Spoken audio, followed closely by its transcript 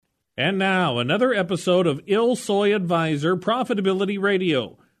And now, another episode of Ill Soy Advisor Profitability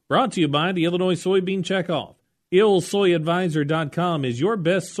Radio, brought to you by the Illinois Soybean Checkoff. IllSoyAdvisor.com is your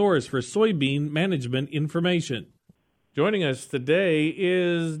best source for soybean management information. Joining us today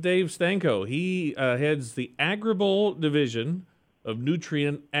is Dave Stanko. He heads the Agrible division of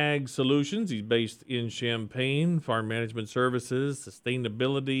Nutrient Ag Solutions. He's based in Champaign, farm management services,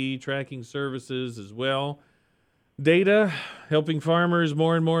 sustainability tracking services as well. Data, helping farmers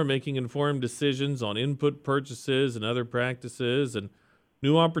more and more making informed decisions on input purchases and other practices, and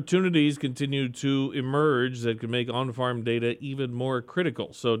new opportunities continue to emerge that can make on-farm data even more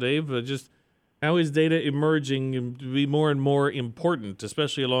critical. So, Dave, just how is data emerging to be more and more important,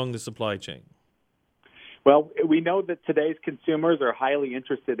 especially along the supply chain? Well, we know that today's consumers are highly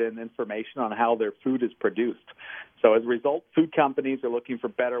interested in information on how their food is produced. So as a result, food companies are looking for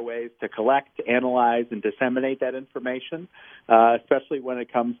better ways to collect, analyze, and disseminate that information, especially when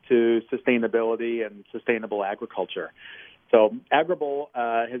it comes to sustainability and sustainable agriculture. So Agrible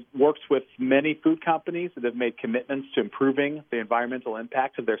works with many food companies that have made commitments to improving the environmental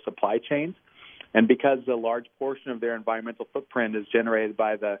impact of their supply chains. And because a large portion of their environmental footprint is generated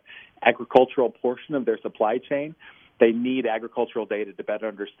by the agricultural portion of their supply chain, they need agricultural data to better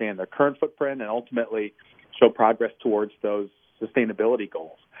understand their current footprint and ultimately show progress towards those sustainability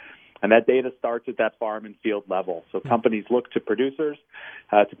goals. And that data starts at that farm and field level. So companies look to producers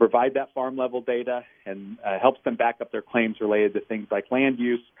to provide that farm level data and helps them back up their claims related to things like land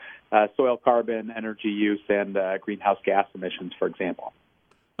use, soil carbon, energy use, and greenhouse gas emissions, for example.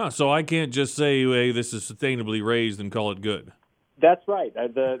 So I can't just say, hey, this is sustainably raised and call it good. That's right.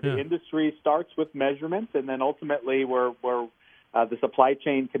 The industry starts with measurements, and then ultimately where the supply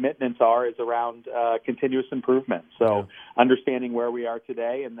chain commitments is around continuous improvement. So understanding where we are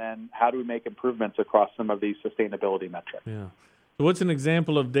today, and then how do we make improvements across some of these sustainability metrics. Yeah. So what's an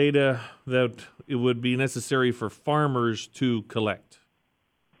example of data that it would be necessary for farmers to collect?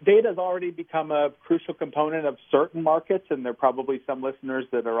 Data has already become a crucial component of certain markets, and there are probably some listeners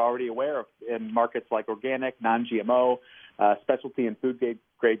that are already aware of in markets like organic, non-GMO, specialty and food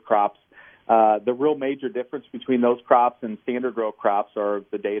grade crops. The real major difference between those crops and standard row crops are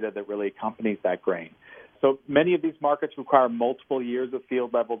the data that really accompanies that grain. So many of these markets require multiple years of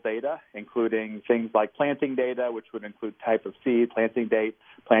field level data, including things like planting data, which would include type of seed, planting date,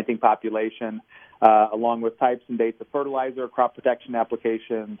 planting population, along with types and dates of fertilizer, crop protection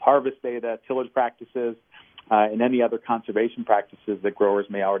applications, harvest data, tillage practices, and any other conservation practices that growers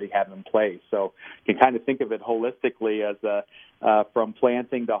may already have in place. So you can kind of think of it holistically as from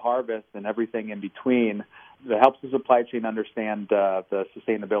planting to harvest and everything in between that helps the supply chain understand the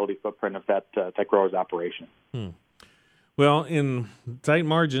sustainability footprint of that grower's operation. Well, in tight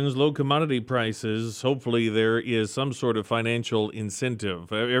margins, low commodity prices, hopefully there is some sort of financial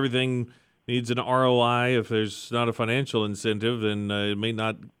incentive. Everything needs an ROI. If there's not a financial incentive, then it may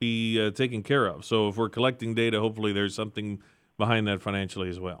not be taken care of. So if we're collecting data, hopefully there's something behind that financially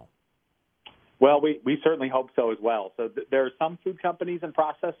as well. Well, we certainly hope so as well. So there are some food companies and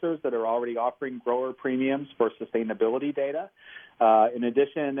processors that are already offering grower premiums for sustainability data. In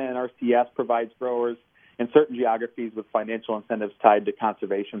addition, NRCS provides growers in certain geographies with financial incentives tied to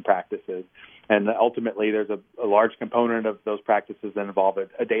conservation practices. And ultimately, there's a large component of those practices that involve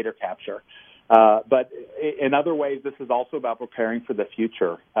a data capture. But in other ways, this is also about preparing for the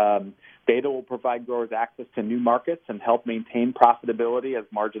future. Data will provide growers access to new markets and help maintain profitability as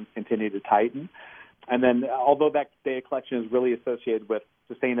margins continue to tighten. And then, although that data collection is really associated with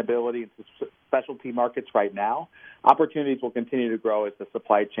sustainability and specialty markets right now, opportunities will continue to grow as the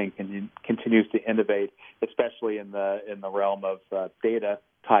supply chain continues to innovate, especially in the realm of data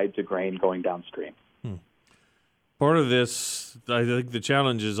tied to grain going downstream. Part of this, I think the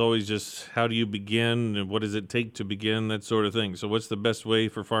challenge is always just how do you begin and what does it take to begin, that sort of thing. So what's the best way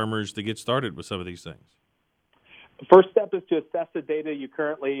for farmers to get started with some of these things? The first step is to assess the data you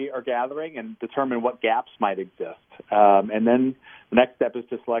currently are gathering and determine what gaps might exist. And then the next step is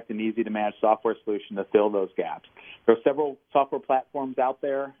to select an easy-to-manage software solution to fill those gaps. There are several software platforms out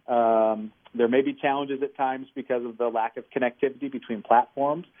there. There may be challenges at times because of the lack of connectivity between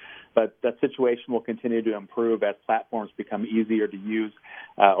platforms, but that situation will continue to improve as platforms become easier to use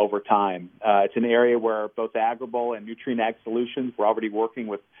over time. It's an area where both Agrible and Nutrient Ag Solutions, we're already working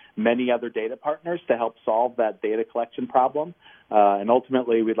with many other data partners to help solve that data collection problem. And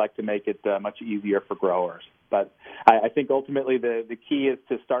ultimately, we'd like to make it much easier for growers. But I think ultimately the key is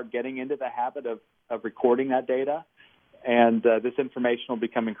to start getting into the habit of recording that data. And this information will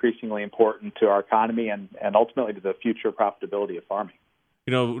become increasingly important to our economy and ultimately to the future profitability of farming.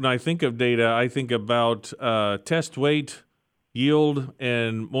 You know, when I think of data, I think about test weight, yield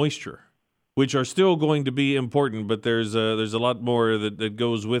and moisture, which are still going to be important, but there's a lot more that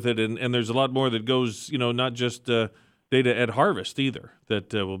goes with it, and there's a lot more that goes, not just data at harvest either,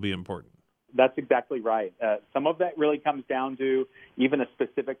 that will be important. That's exactly right. Some of that really comes down to even a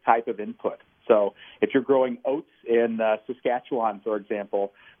specific type of input. So if you're growing oats in Saskatchewan, for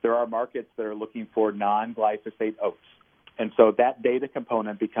example, there are markets that are looking for non-glyphosate oats. And so that data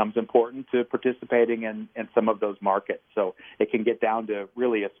component becomes important to participating in some of those markets. So it can get down to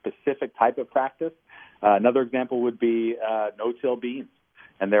really a specific type of practice. Another example would be no-till beans.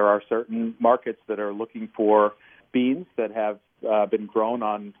 And there are certain markets that are looking for beans that have been grown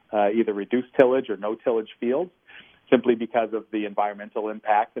on either reduced tillage or no-tillage fields, simply because of the environmental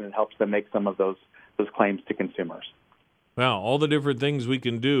impact, and it helps them make some of those claims to consumers. Wow, all the different things we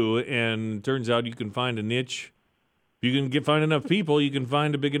can do, and turns out you can find a niche. If you can find enough people, you can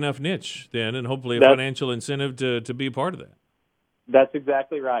find a big enough niche then, and hopefully a financial incentive to be a part of that. That's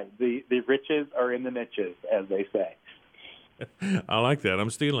exactly right. The riches are in the niches, as they say. I like that. I'm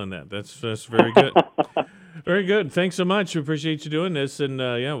stealing that. That's very good. Very good. Thanks so much. We appreciate you doing this, and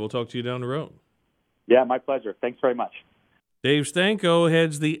we'll talk to you down the road. Yeah, my pleasure. Thanks very much. Dave Stanko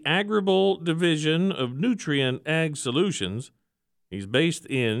heads the Agrible division of Nutrien Ag Solutions. He's based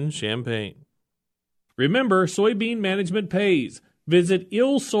in Champaign. Remember, soybean management pays. Visit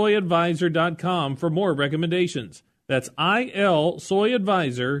ilsoyadvisor.com for more recommendations. That's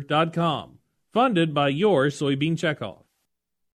ilsoyadvisor.com. Funded by your Soybean Checkoff.